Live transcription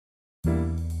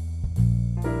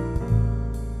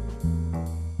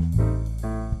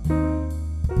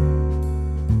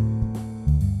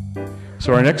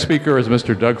So our next speaker is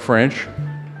Mr. Doug French.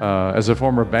 As a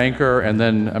former banker and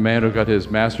then a man who got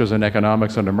his master's in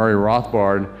economics under Murray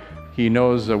Rothbard, he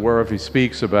knows wherever he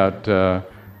speaks about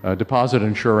deposit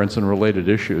insurance and related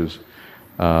issues.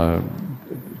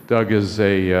 Doug is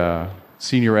a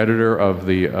senior editor of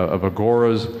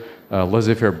Agora's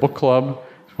Laissez-Faire Book Club,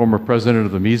 former president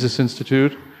of the Mises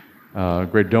Institute,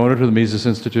 great donor to the Mises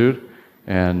Institute,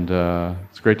 and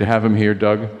it's great to have him here.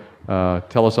 Doug,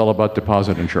 tell us all about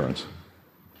deposit insurance.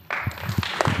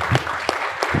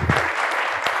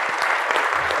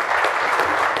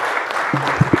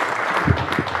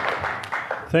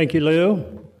 Thank you,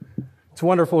 Lou. It's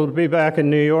wonderful to be back in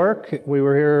New York. We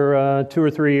were here 2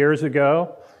 or 3 years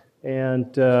ago, and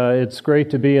it's great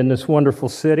to be in this wonderful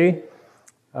city.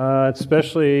 It's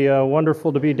especially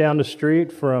wonderful to be down the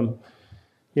street from,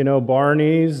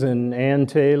 Barney's and Ann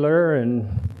Taylor and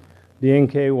the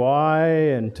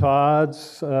NKY and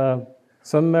Todd's.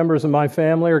 Some members of my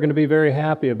family are going to be very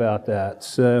happy about that.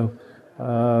 So,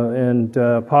 and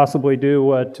possibly do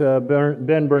what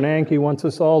Ben Bernanke wants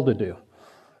us all to do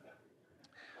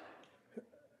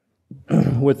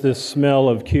with this smell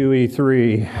of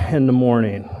QE3 in the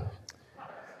morning.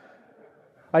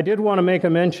 I did want to make a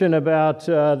mention about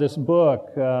this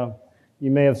book.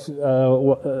 You may have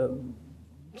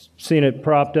seen it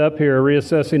propped up here,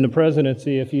 Reassessing the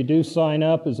Presidency. If you do sign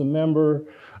up as a member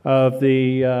of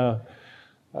the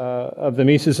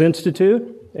Mises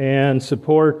Institute and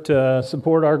support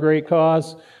our great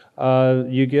cause,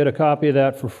 you get a copy of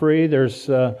that for free. There's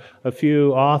a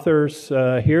few authors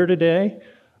here today.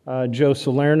 Joe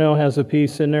Salerno has a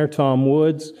piece in there, Tom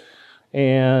Woods,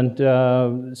 and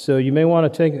so you may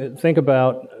want to think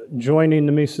about joining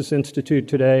the Mises Institute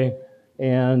today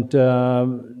and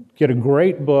get a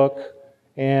great book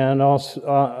and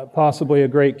also possibly a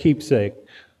great keepsake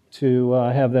to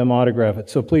have them autograph it.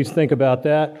 So please think about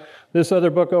that. This other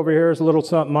book over here is a little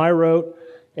something I wrote,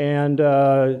 and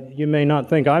you may not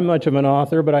think I'm much of an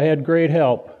author, but I had great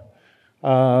help.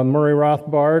 Murray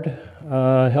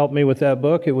Rothbard helped me with that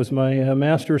book. It was my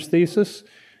master's thesis,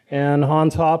 and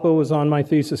Hans Hoppe was on my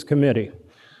thesis committee.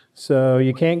 So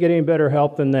you can't get any better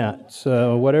help than that.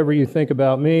 So whatever you think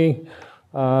about me,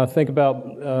 think about,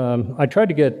 I tried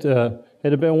to get, it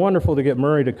had been wonderful to get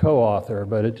Murray to co-author,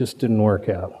 but it just didn't work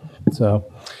out.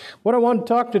 So what I wanted to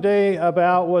talk today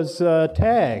about was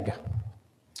TAG,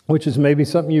 which is maybe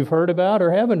something you've heard about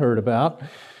or haven't heard about.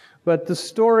 But the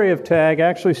story of TAG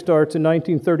actually starts in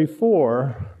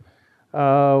 1934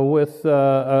 with,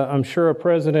 I'm sure, a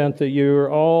president that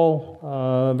you're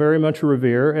all very much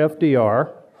revere,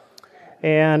 FDR.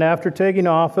 And after taking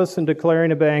office and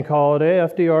declaring a bank holiday,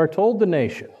 FDR told the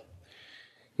nation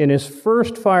in his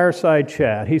first fireside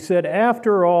chat, he said,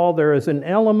 "After all, there is an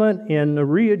element in the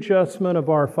readjustment of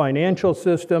our financial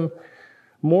system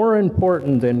more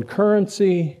important than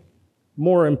currency,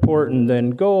 more important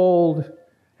than gold,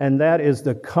 and that is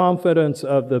the confidence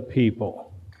of the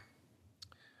people."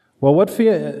 Well, what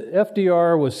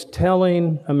FDR was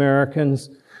telling Americans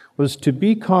was to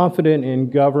be confident in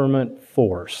government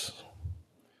force,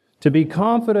 to be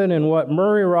confident in what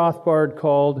Murray Rothbard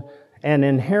called an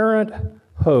inherent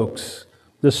hoax,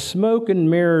 the smoke and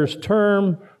mirrors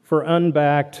term for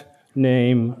unbacked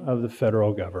name of the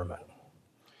federal government.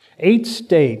 8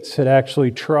 states had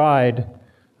actually tried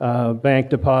bank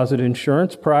deposit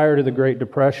insurance prior to the Great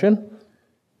Depression,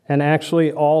 and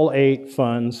actually all 8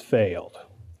 funds failed.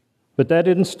 But that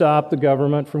didn't stop the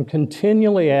government from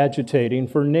continually agitating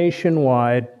for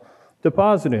nationwide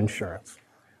deposit insurance.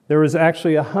 There was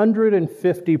actually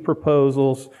 150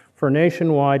 proposals for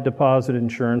nationwide deposit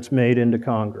insurance made into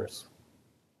Congress.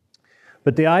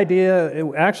 But the idea, it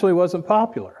actually wasn't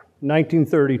popular. In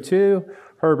 1932,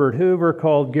 Herbert Hoover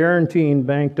called guaranteeing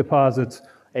bank deposits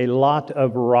a lot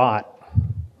of rot,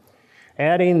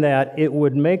 adding that it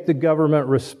would make the government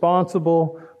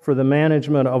responsible for the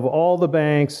management of all the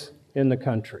banks in the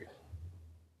country.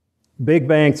 Big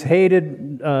banks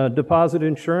hated deposit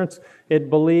insurance. It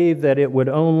believed that it would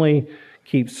only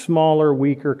keep smaller,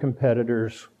 weaker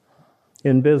competitors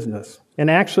in business. And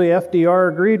actually, FDR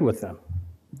agreed with them.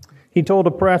 He told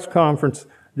a press conference,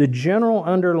 "The general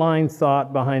underlying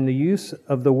thought behind the use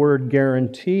of the word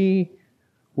guarantee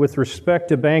with respect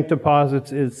to bank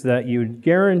deposits is that you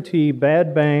guarantee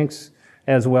bad banks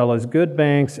as well as good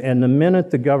banks, and the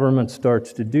minute the government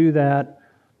starts to do that,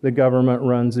 the government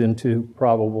runs into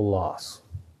probable loss."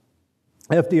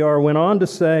 FDR went on to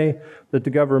say that the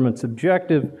government's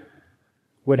objective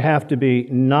would have to be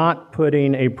not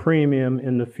putting a premium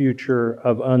in the future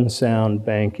of unsound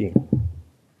banking.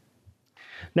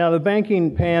 Now, the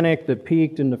banking panic that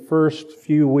peaked in the first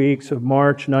few weeks of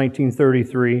March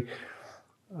 1933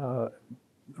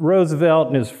 Roosevelt,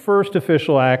 in his first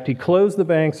official act, he closed the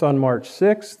banks on March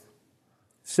 6th,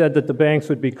 said that the banks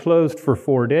would be closed for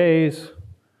 4 days,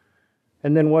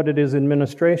 and then what did his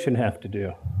administration have to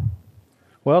do?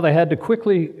 Well, they had to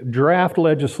quickly draft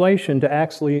legislation to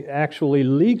actually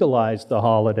legalize the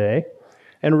holiday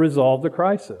and resolve the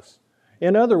crisis.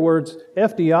 In other words,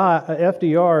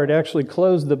 FDR had actually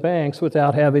closed the banks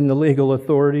without having the legal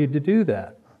authority to do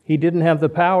that. He didn't have the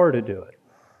power to do it.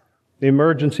 The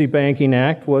Emergency Banking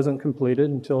Act wasn't completed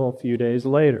until a few days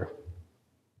later.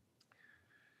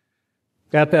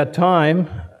 At that time,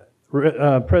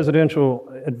 presidential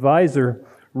advisor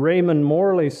Raymond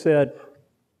Morley said,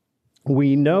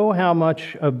 "We know how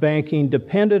much of banking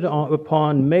depended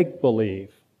upon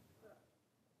make-believe.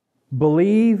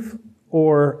 Believe,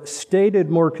 or stated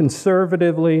more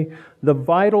conservatively, the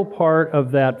vital part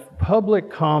of that public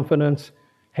confidence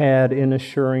had in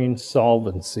assuring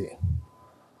solvency."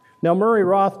 Now, Murray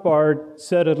Rothbard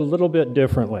said it a little bit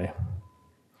differently.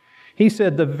 He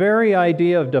said the very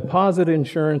idea of deposit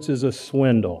insurance is a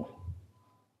swindle.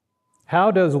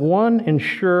 How does one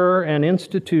insure an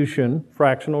institution,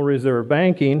 fractional reserve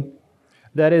banking,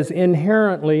 that is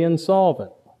inherently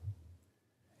insolvent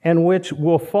and which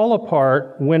will fall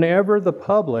apart whenever the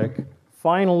public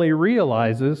finally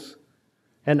realizes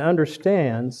and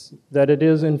understands that it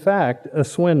is, in fact, a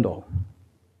swindle?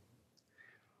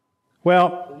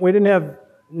 Well, we didn't have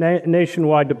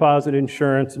nationwide deposit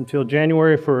insurance until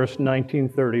January 1st,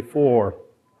 1934.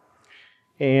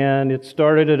 And it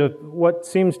started at what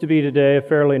seems to be today a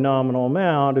fairly nominal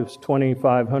amount. It was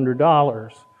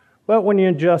 $2,500. But when you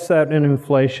adjust that in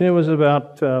inflation, it was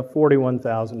about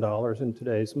 $41,000 in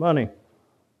today's money.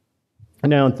 And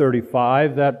now in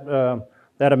 35, that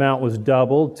amount was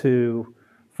doubled to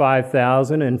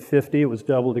 $5,000. In 50, it was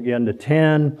doubled again to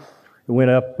 $10,000. It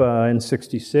went up in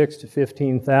 66 to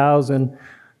 $15,000,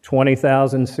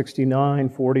 $20,000, $69,000,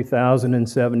 $40,000 in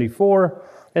 74.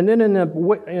 And then in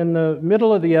the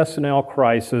middle of the S&L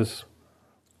crisis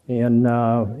in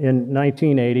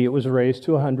 1980, it was raised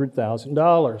to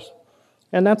 $100,000.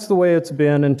 And that's the way it's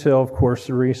been until, of course,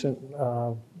 the recent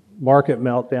market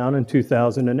meltdown in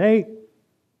 2008.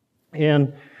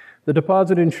 And the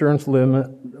deposit insurance limit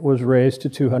was raised to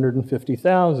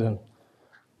 $250,000.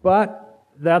 But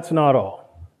that's not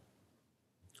all.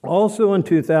 Also in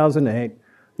 2008,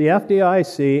 the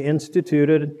FDIC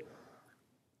instituted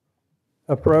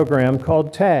a program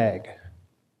called TAG,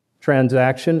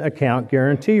 Transaction Account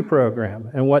Guarantee Program.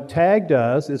 And what TAG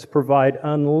does is provide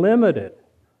unlimited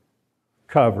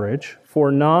coverage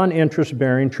for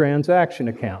non-interest-bearing transaction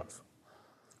accounts.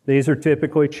 These are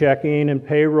typically checking and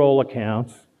payroll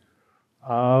accounts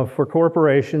for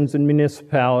corporations and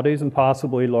municipalities and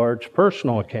possibly large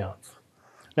personal accounts.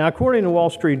 Now, according to Wall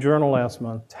Street Journal last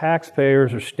month,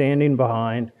 taxpayers are standing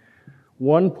behind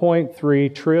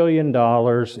 $1.3 trillion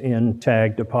in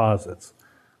TAG deposits.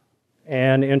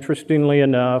 And interestingly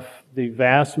enough, the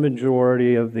vast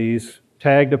majority of these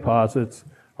TAG deposits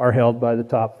are held by the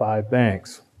top 5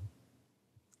 banks.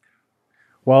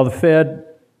 While the Fed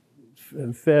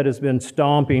has been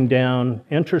stomping down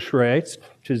interest rates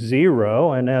to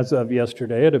 0, and as of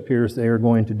yesterday, it appears they are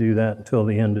going to do that until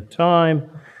the end of time,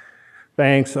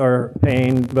 banks are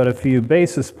paying but a few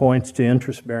basis points to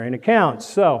interest-bearing accounts.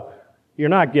 So you're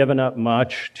not giving up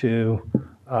much to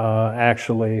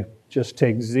actually just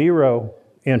take 0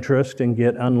 interest and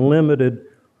get unlimited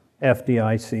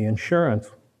FDIC insurance.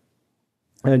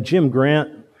 And Jim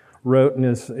Grant wrote in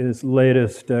his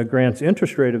latest Grant's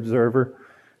Interest Rate Observer,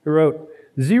 he wrote,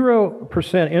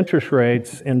 0% interest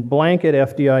rates and blanket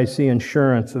FDIC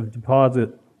insurance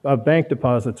of bank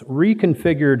deposits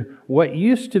reconfigured what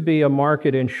used to be a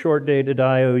market in short-dated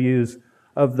IOUs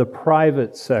of the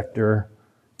private sector.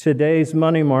 Today's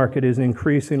money market is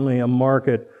increasingly a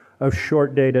market of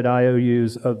short-dated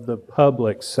IOUs of the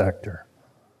public sector.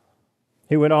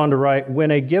 He went on to write,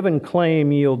 when a given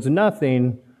claim yields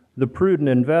nothing, the prudent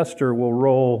investor will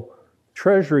roll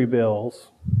treasury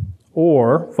bills,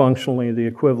 or, functionally the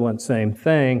equivalent same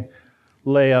thing,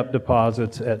 lay up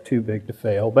deposits at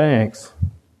too-big-to-fail banks.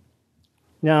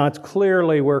 Now, it's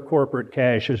clearly where corporate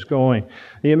cash is going.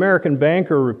 The American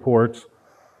Banker reports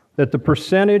that the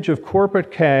percentage of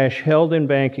corporate cash held in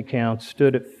bank accounts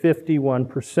stood at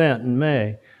 51% in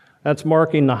May. That's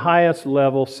marking the highest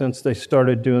level since they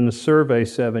started doing the survey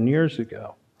 7 years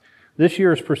ago. This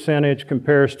year's percentage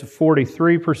compares to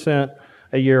 43%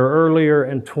 a year earlier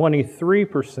and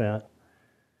 23%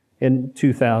 in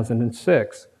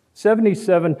 2006.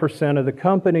 77% of the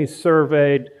companies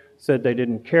surveyed said they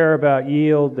didn't care about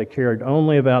yield, they cared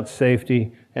only about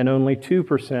safety, and only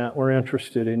 2% were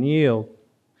interested in yield.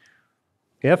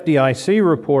 FDIC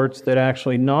reports that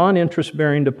actually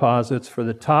non-interest-bearing deposits for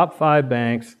the top 5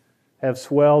 banks have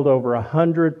swelled over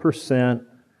 100%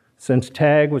 since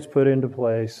TAG was put into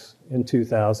place in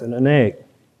 2008.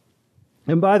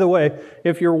 And by the way,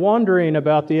 if you're wondering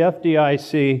about the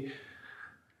FDIC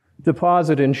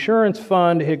Deposit Insurance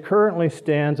Fund, it currently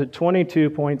stands at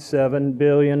 $22.7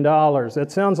 billion.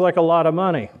 That sounds like a lot of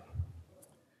money.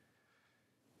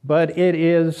 But it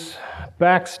is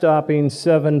backstopping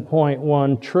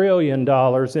 $7.1 trillion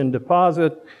in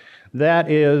deposit.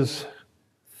 That is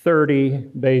 30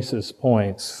 basis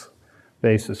points.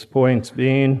 Basis points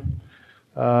being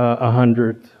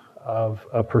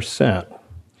 100%.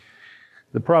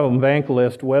 The Problem Bank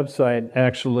List website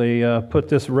actually put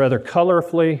this rather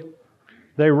colorfully.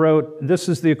 They wrote, "This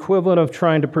is the equivalent of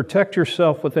trying to protect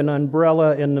yourself with an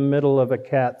umbrella in the middle of a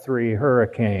Cat 3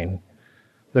 hurricane.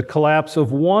 The collapse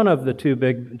of one of the too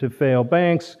big to fail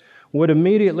banks would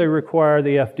immediately require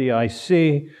the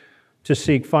FDIC to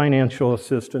seek financial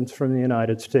assistance from the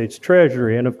United States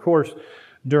Treasury." And of course,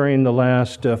 during the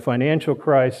last financial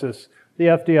crisis, the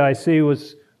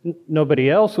FDIC nobody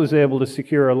else was able to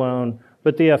secure a loan,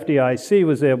 but the FDIC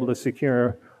was able to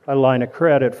secure a line of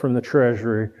credit from the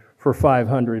Treasury for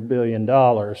 $500 billion,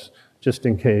 just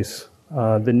in case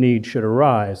the need should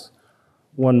arise.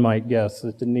 One might guess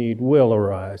that the need will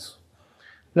arise.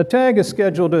 The TAG is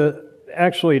scheduled to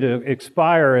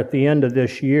expire at the end of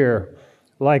this year.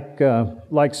 Like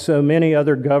so many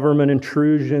other government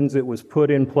intrusions, it was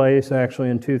put in place actually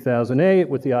in 2008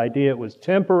 with the idea it was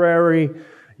temporary.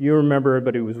 You remember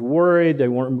everybody was worried they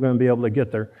weren't going to be able to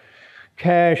get their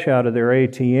cash out of their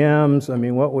ATMs. I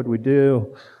mean, what would we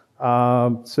do?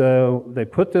 So they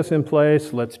put this in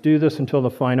place. Let's do this until the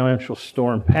financial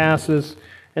storm passes.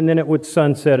 And then it would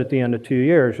sunset at the end of 2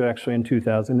 years, actually in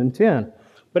 2010.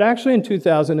 But actually in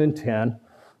 2010,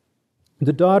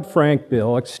 the Dodd-Frank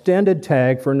bill extended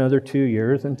TAG for another 2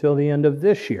 years until the end of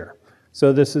this year.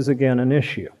 So this is again an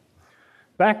issue.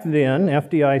 Back then,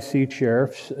 FDIC Chair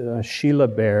Sheila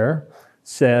Bair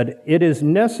said, "It is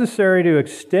necessary to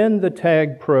extend the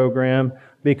TAG program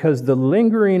because the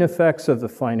lingering effects of the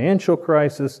financial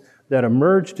crisis that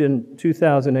emerged in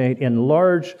 2008 in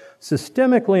large,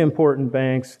 systemically important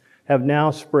banks have now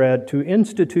spread to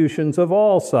institutions of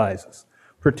all sizes,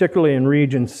 particularly in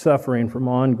regions suffering from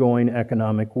ongoing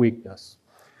economic weakness.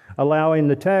 Allowing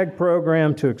the TAG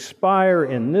program to expire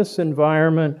in this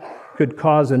environment could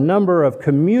cause a number of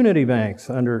community banks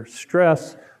under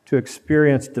stress to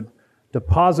experience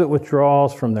deposit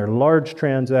withdrawals from their large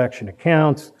transaction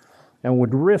accounts and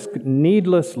would risk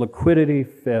needless liquidity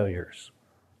failures.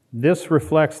 This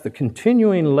reflects the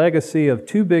continuing legacy of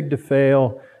too big to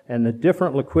fail and the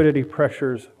different liquidity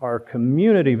pressures our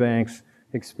community banks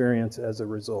experience as a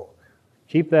result."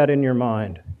 Keep that in your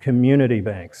mind, community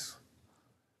banks.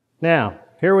 Now,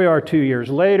 here we are 2 years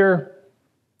later.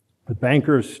 The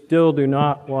bankers still do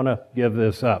not want to give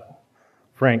this up.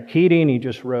 Frank Keating, he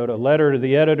just wrote a letter to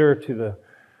the editor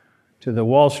to the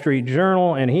Wall Street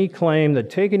Journal, and he claimed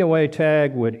that taking away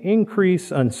TAG would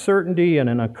increase uncertainty in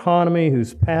an economy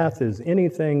whose path is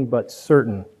anything but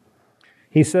certain.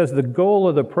 He says the goal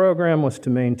of the program was to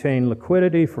maintain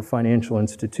liquidity for financial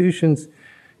institutions.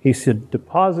 He said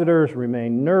depositors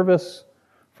remain nervous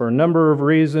for a number of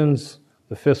reasons: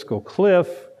 the fiscal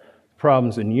cliff,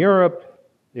 problems in Europe,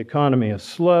 the economy has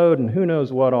slowed, and who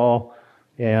knows what all,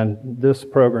 and this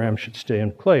program should stay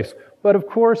in place. But of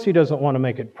course, he doesn't want to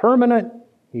make it permanent.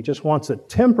 He just wants a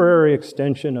temporary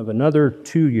extension of another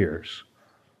 2 years.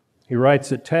 He writes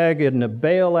that TAG isn't a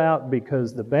bailout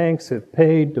because the banks have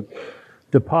paid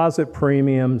deposit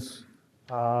premiums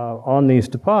on these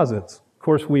deposits. Of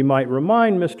course, we might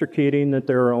remind Mr. Keating that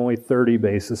there are only 30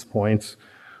 basis points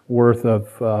worth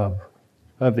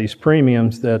of these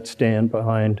premiums that stand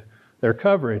behind their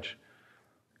coverage.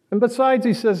 And besides,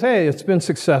 he says, hey, it's been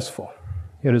successful.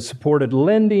 It has supported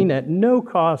lending at no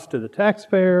cost to the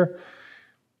taxpayer.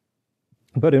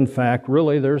 But in fact,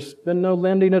 really, there's been no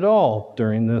lending at all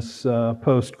during this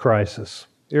post-crisis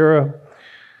era.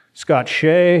 Scott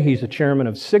Shea, he's the chairman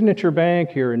of Signature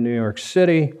Bank here in New York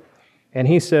City, and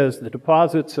he says the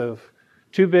deposits of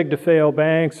too big to fail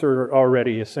banks are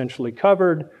already essentially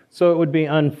covered, so it would be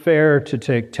unfair to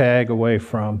take TAG away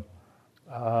from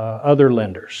other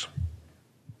lenders.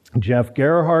 Jeff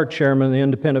Gerhardt, chairman of the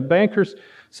Independent Bankers,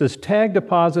 says TAG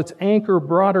deposits anchor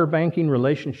broader banking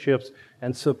relationships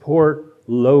and support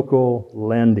local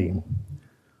lending.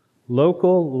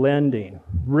 Local lending,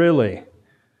 really.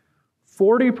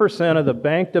 40% of the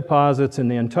bank deposits in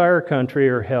the entire country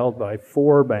are held by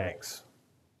 4 banks,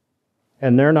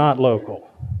 and they're not local.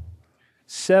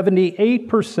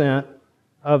 78%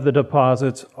 of the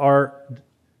deposits are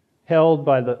held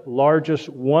by the largest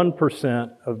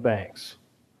 1% of banks.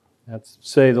 That's,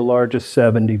 say, the largest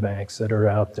 70 banks that are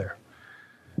out there.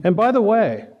 And by the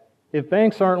way, if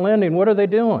banks aren't lending, what are they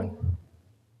doing?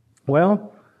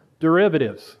 Well,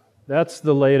 derivatives. That's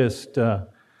the latest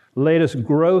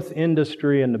growth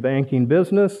industry in the banking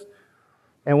business.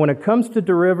 And when it comes to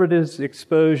derivatives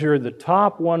exposure, the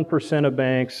top 1% of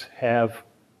banks have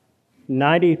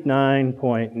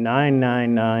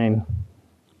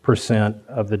 99.999%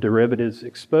 of the derivatives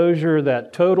exposure.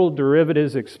 That total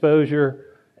derivatives exposure,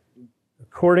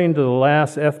 according to the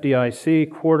last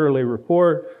FDIC quarterly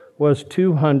report, was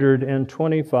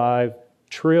 $225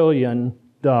 trillion.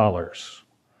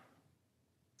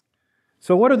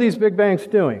 So what are these big banks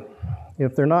doing?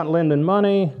 If they're not lending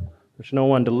money, there's no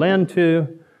one to lend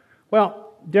to.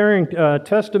 Well, during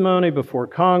testimony before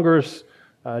Congress,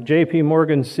 J.P.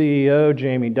 Morgan CEO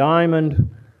Jamie Dimon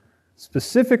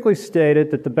specifically stated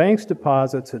that the bank's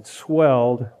deposits had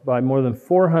swelled by more than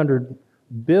 $400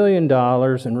 billion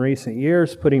in recent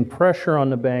years, putting pressure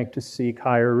on the bank to seek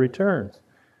higher returns.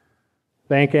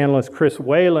 Bank analyst Chris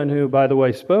Whalen, who, by the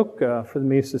way, spoke for the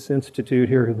Mises Institute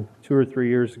here 2 or 3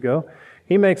 years ago,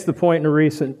 he makes the point in a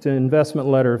recent investment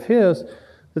letter of his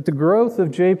that the growth of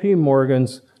J.P.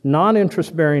 Morgan's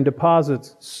non-interest-bearing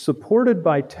deposits supported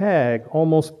by TAG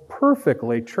almost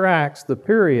perfectly tracks the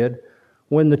period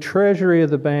when the treasury of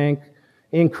the bank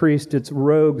increased its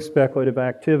rogue speculative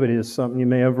activity. This is something you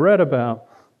may have read about.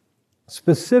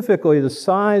 Specifically, the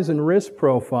size and risk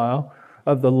profile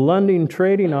of the lending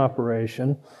trading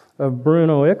operation of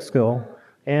Bruno Ixchel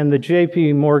and the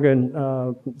J.P. Morgan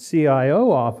CIO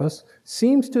office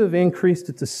seems to have increased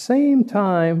at the same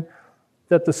time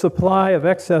that the supply of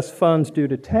excess funds due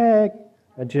to TAG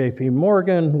at J.P.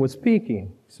 Morgan was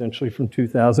peaking, essentially from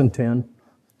 2010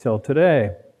 till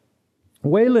today.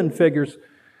 Whalen figures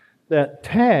that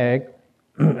TAG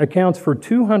accounts for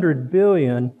 $200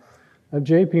 billion of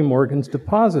J.P. Morgan's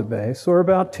deposit base, or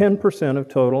about 10% of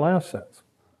total assets.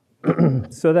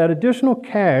 So that additional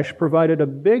cash provided a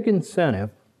big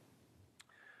incentive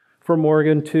for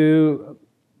Morgan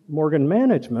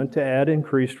management to add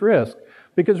increased risk.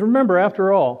 Because remember,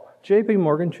 after all, J.P.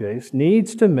 Morgan Chase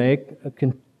needs to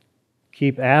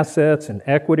keep assets and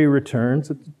equity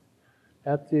returns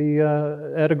at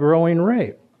a growing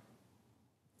rate.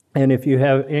 And if you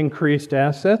have increased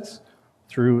assets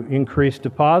through increased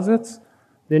deposits,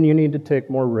 then you need to take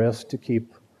more risk to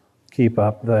keep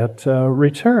up that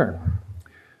return.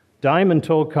 Dimon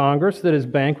told Congress that his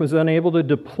bank was unable to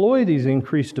deploy these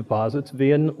increased deposits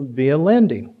via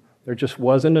lending. There just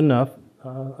wasn't enough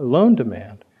loan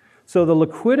demand. So the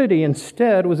liquidity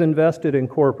instead was invested in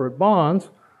corporate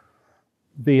bonds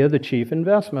via the Chief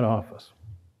Investment Office.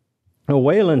 Now,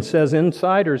 Whalen says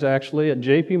insiders actually at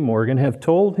J.P. Morgan have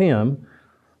told him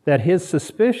that his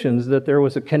suspicions that there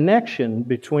was a connection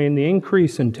between the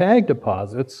increase in TAG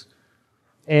deposits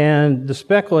and the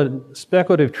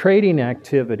speculative trading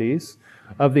activities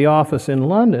of the office in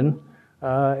London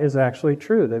is actually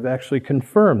true. They've actually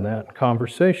confirmed that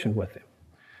conversation with him.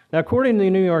 Now, according to the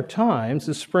New York Times,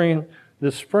 this spring,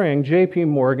 J.P.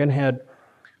 Morgan had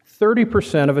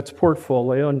 30% of its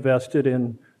portfolio invested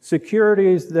in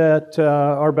securities that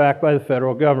are backed by the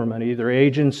federal government, either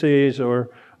agencies or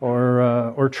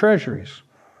treasuries.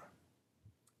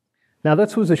 Now,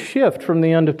 this was a shift from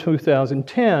the end of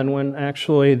 2010 when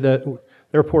actually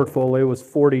their portfolio was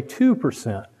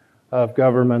 42% of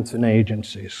governments and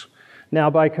agencies. Now,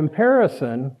 by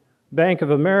comparison, Bank of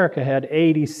America had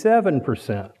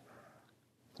 87%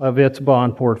 of its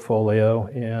bond portfolio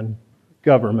in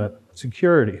government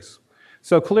securities.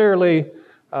 So clearly,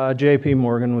 J.P.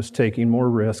 Morgan was taking more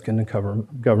risk in the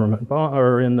government bond,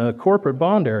 or in the corporate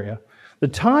bond area. The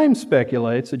Times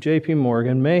speculates that J.P.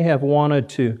 Morgan may have wanted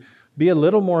to be a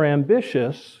little more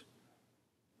ambitious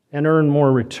and earn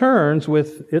more returns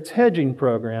with its hedging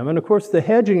program. And of course, the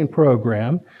hedging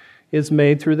program is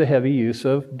made through the heavy use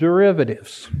of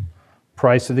derivatives.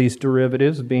 Price of these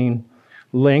derivatives being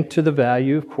linked to the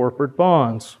value of corporate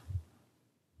bonds.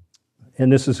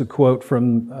 And this is a quote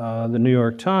from the New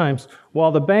York Times.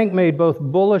 While the bank made both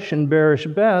bullish and bearish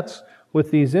bets with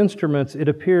these instruments, it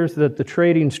appears that the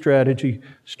trading strategy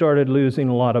started losing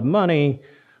a lot of money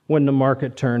when the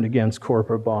market turned against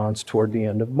corporate bonds toward the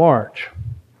end of March.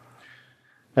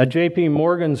 Now, J.P.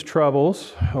 Morgan's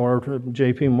troubles, or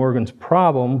J.P. Morgan's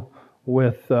problem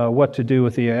with what to do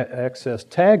with the excess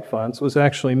TAG funds was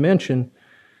actually mentioned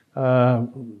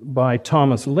by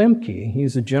Thomas Lemke.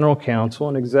 He's the general counsel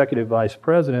and executive vice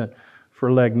president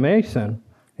for Legg Mason,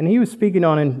 and he was speaking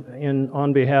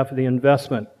on behalf of the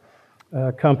Investment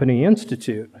Company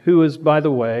Institute, who is, by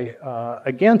the way,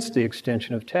 against the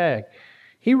extension of TAG.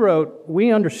 He wrote,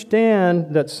 "We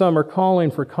understand that some are calling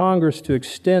for Congress to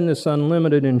extend this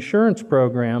unlimited insurance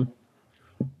program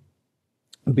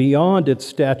beyond its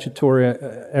statutory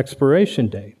expiration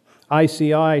date.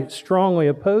 ICI strongly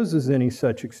opposes any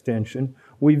such extension.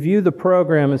 We view the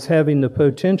program as having the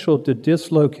potential to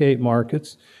dislocate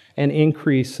markets and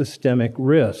increase systemic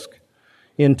risk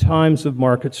in times of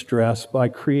market stress by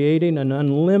creating an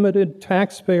unlimited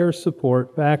taxpayer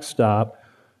support backstop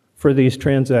for these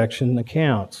transaction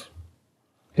accounts.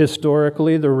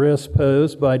 Historically, the risks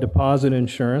posed by deposit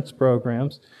insurance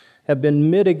programs have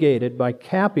been mitigated by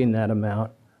capping that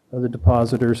amount of the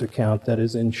depositor's account that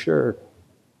is insured."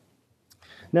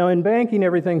 Now, in banking,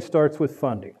 everything starts with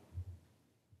funding.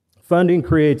 Funding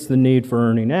creates the need for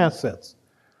earning assets.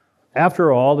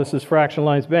 After all, this is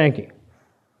fractionalized banking.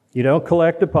 You don't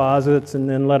collect deposits and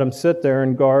then let them sit there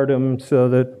and guard them so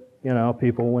that,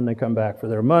 people, when they come back for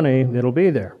their money, it'll be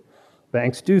there.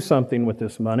 Banks do something with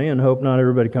this money and hope not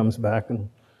everybody comes back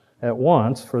at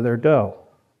once for their dough.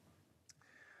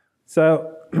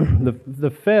 So the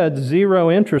Fed's zero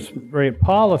interest rate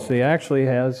policy actually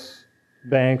has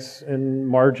banks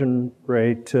in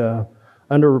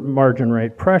under margin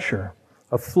rate pressure.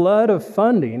 A flood of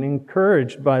funding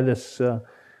encouraged by this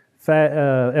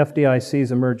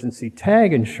FDIC's emergency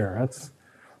tag insurance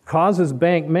causes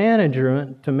bank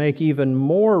management to make even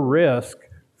more risk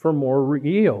for more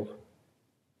yield.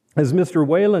 As Mr.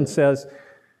 Whalen says,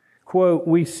 quote,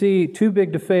 "We see too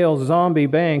big to fail zombie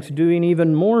banks doing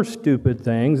even more stupid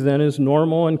things than is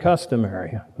normal and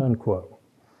customary," unquote.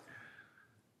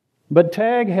 But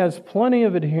TAG has plenty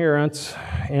of adherents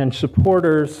and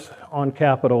supporters on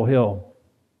Capitol Hill.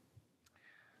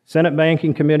 Senate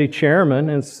Banking Committee Chairman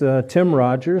is Tim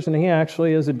Rogers, and he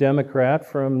actually is a Democrat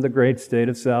from the great state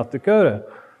of South Dakota.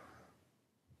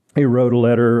 He wrote a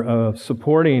letter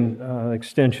supporting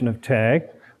extension of TAG.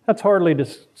 That's hardly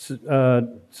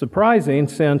surprising,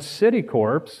 since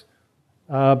Citicorp's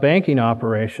banking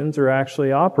operations are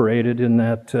actually operated in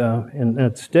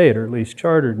that state, or at least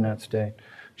chartered in that state.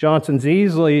 Johnson's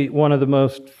easily one of the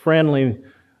most friendly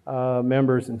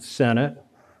members in Senate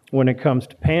when it comes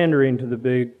to pandering to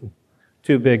the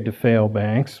too big to fail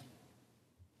banks.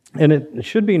 And it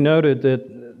should be noted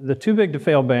that the too big to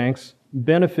fail banks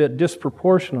benefit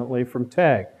disproportionately from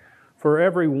TAG. For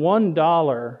every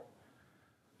 $1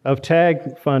 of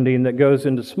TAG funding that goes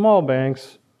into small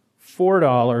banks,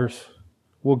 $4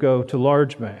 will go to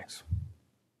large banks.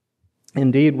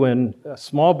 Indeed, when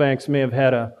small banks may have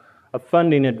had a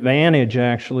funding advantage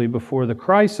actually before the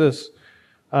crisis,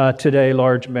 today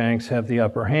large banks have the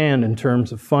upper hand in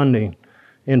terms of funding,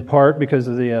 in part because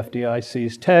of the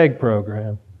FDIC's TAG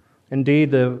program. Indeed,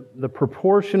 the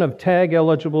proportion of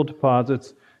TAG-eligible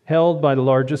deposits held by the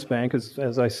largest bank,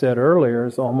 as I said earlier,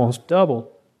 is almost doubled.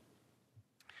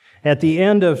 At the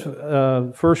end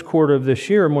of first quarter of this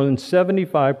year, more than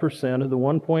 75% of the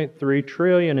 $1.3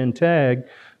 trillion in TAG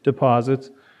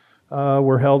deposits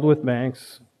were held with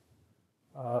banks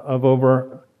of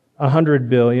over $100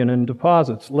 billion in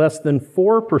deposits. Less than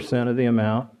 4% of the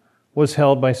amount was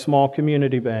held by small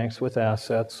community banks with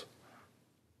assets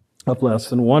of less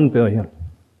than $1 billion.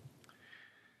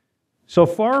 So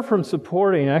far from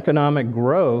supporting economic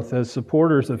growth, as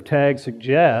supporters of TAG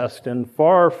suggest, and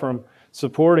far from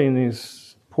supporting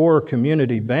these poor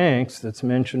community banks that's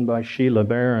mentioned by Sheila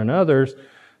Bair and others,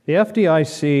 the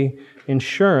FDIC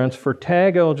insurance for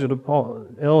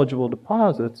TAG-eligible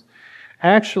deposits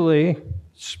actually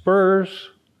spurs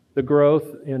the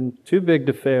growth in too big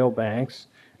to fail banks,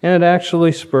 and it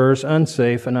actually spurs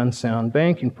unsafe and unsound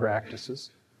banking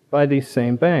practices by these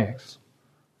same banks.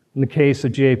 In the case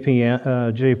of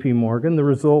JP Morgan, the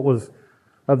result was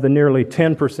of the nearly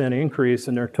 10% increase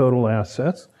in their total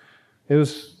assets.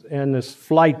 And this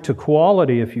flight to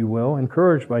quality, if you will,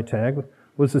 encouraged by TAG,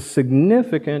 was a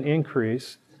significant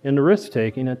increase in the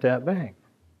risk-taking at that bank.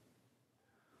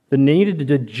 The need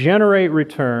to generate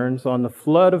returns on the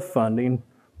flood of funding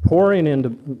pouring into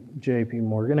JP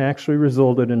Morgan actually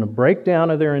resulted in a breakdown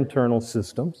of their internal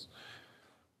systems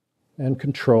and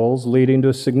controls, leading to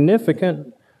a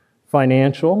significant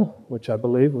financial, which I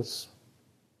believe was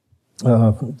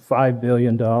 $5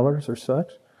 billion or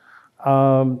such,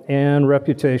 and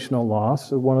reputational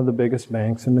loss of one of the biggest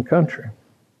banks in the country.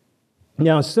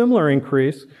 Now, a similar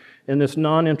increase in this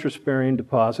non-interest-bearing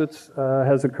deposits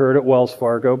has occurred at Wells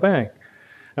Fargo Bank.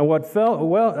 And what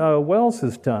Wells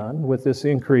has done with this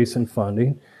increase in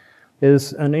funding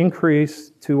is an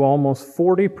increase to almost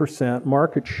 40%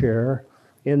 market share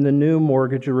in the new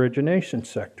mortgage origination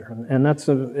sector. And that's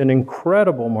an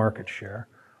incredible market share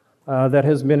that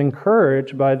has been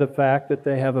encouraged by the fact that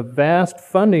they have a vast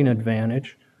funding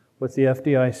advantage with the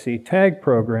FDIC tag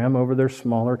program over their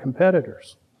smaller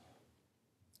competitors.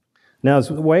 Now,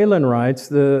 as Whalen writes,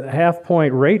 the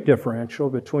half-point rate differential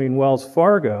between Wells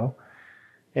Fargo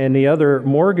and the other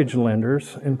mortgage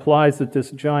lenders implies that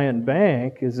this giant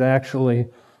bank is actually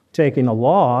taking a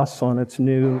loss on its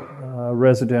new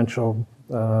residential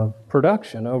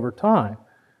production over time.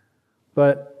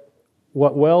 But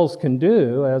what Wells can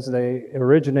do as they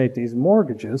originate these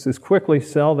mortgages is quickly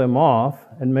sell them off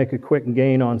and make a quick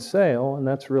gain on sale, and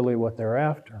that's really what they're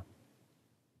after.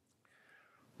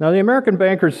 Now, the American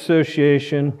Bankers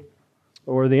Association,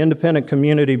 or the Independent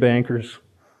Community Bankers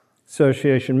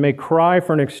Association, may cry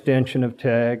for an extension of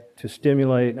TAG to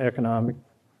stimulate economic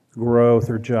growth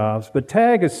or jobs, but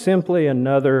TAG is simply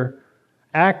another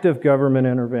active government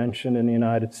intervention in the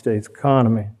United States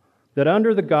economy that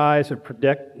under the guise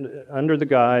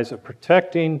of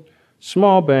protecting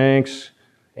small banks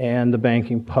and the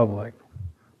banking public.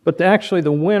 But actually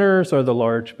the winners are the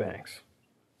large banks.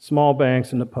 Small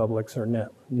banks and the publics are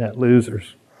net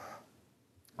losers.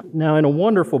 Now, in a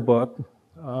wonderful book,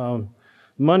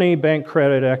 Money, Bank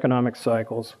Credit, Economic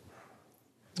Cycles,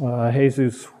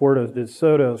 Jesus Huerta de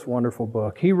Soto's wonderful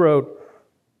book, he wrote,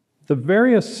 "The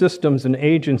various systems and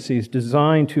agencies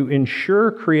designed to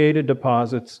ensure created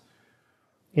deposits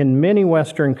in many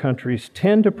Western countries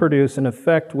tend to produce an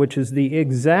effect which is the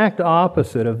exact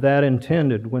opposite of that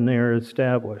intended when they are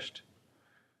established.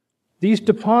 These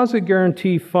deposit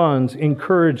guarantee funds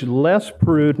encourage less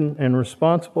prudent and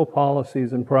responsible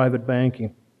policies in private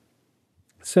banking,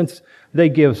 since they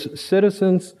give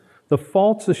citizens the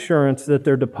false assurance that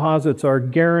their deposits are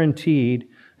guaranteed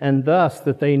and thus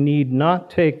that they need not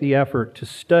take the effort to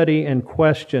study and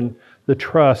question the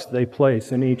trust they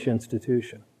place in each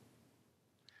institution.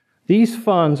 These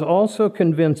funds also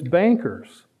convince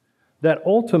bankers that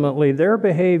ultimately their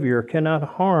behavior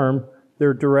cannot harm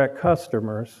their direct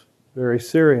customers very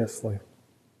seriously.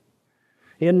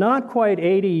 In not quite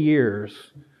 80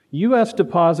 years, U.S.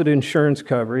 deposit insurance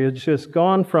coverage has just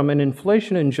gone from an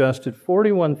inflation-adjusted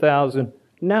 $41,000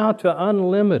 now to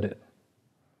unlimited.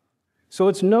 So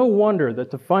it's no wonder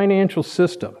that the financial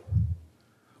system,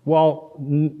 while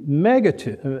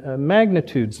magnitudes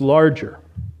larger,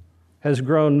 has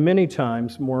grown many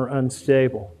times more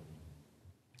unstable.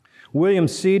 William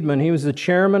Seidman, he was the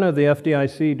chairman of the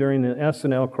FDIC during the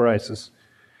S&L crisis.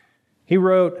 He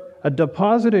wrote, "A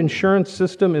deposit insurance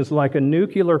system is like a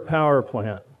nuclear power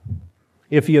plant.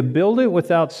 If you build it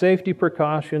without safety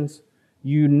precautions,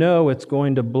 you know it's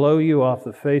going to blow you off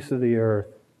the face of the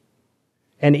earth.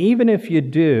 And even if you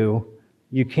do,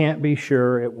 you can't be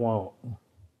sure it won't."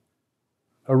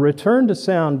 A return to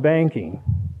sound banking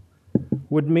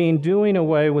would mean doing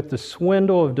away with the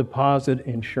swindle of deposit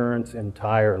insurance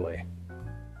entirely.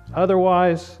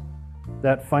 Otherwise,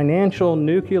 that financial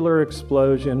nuclear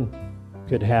explosion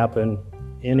could happen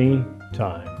any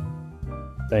time.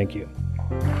 Thank you.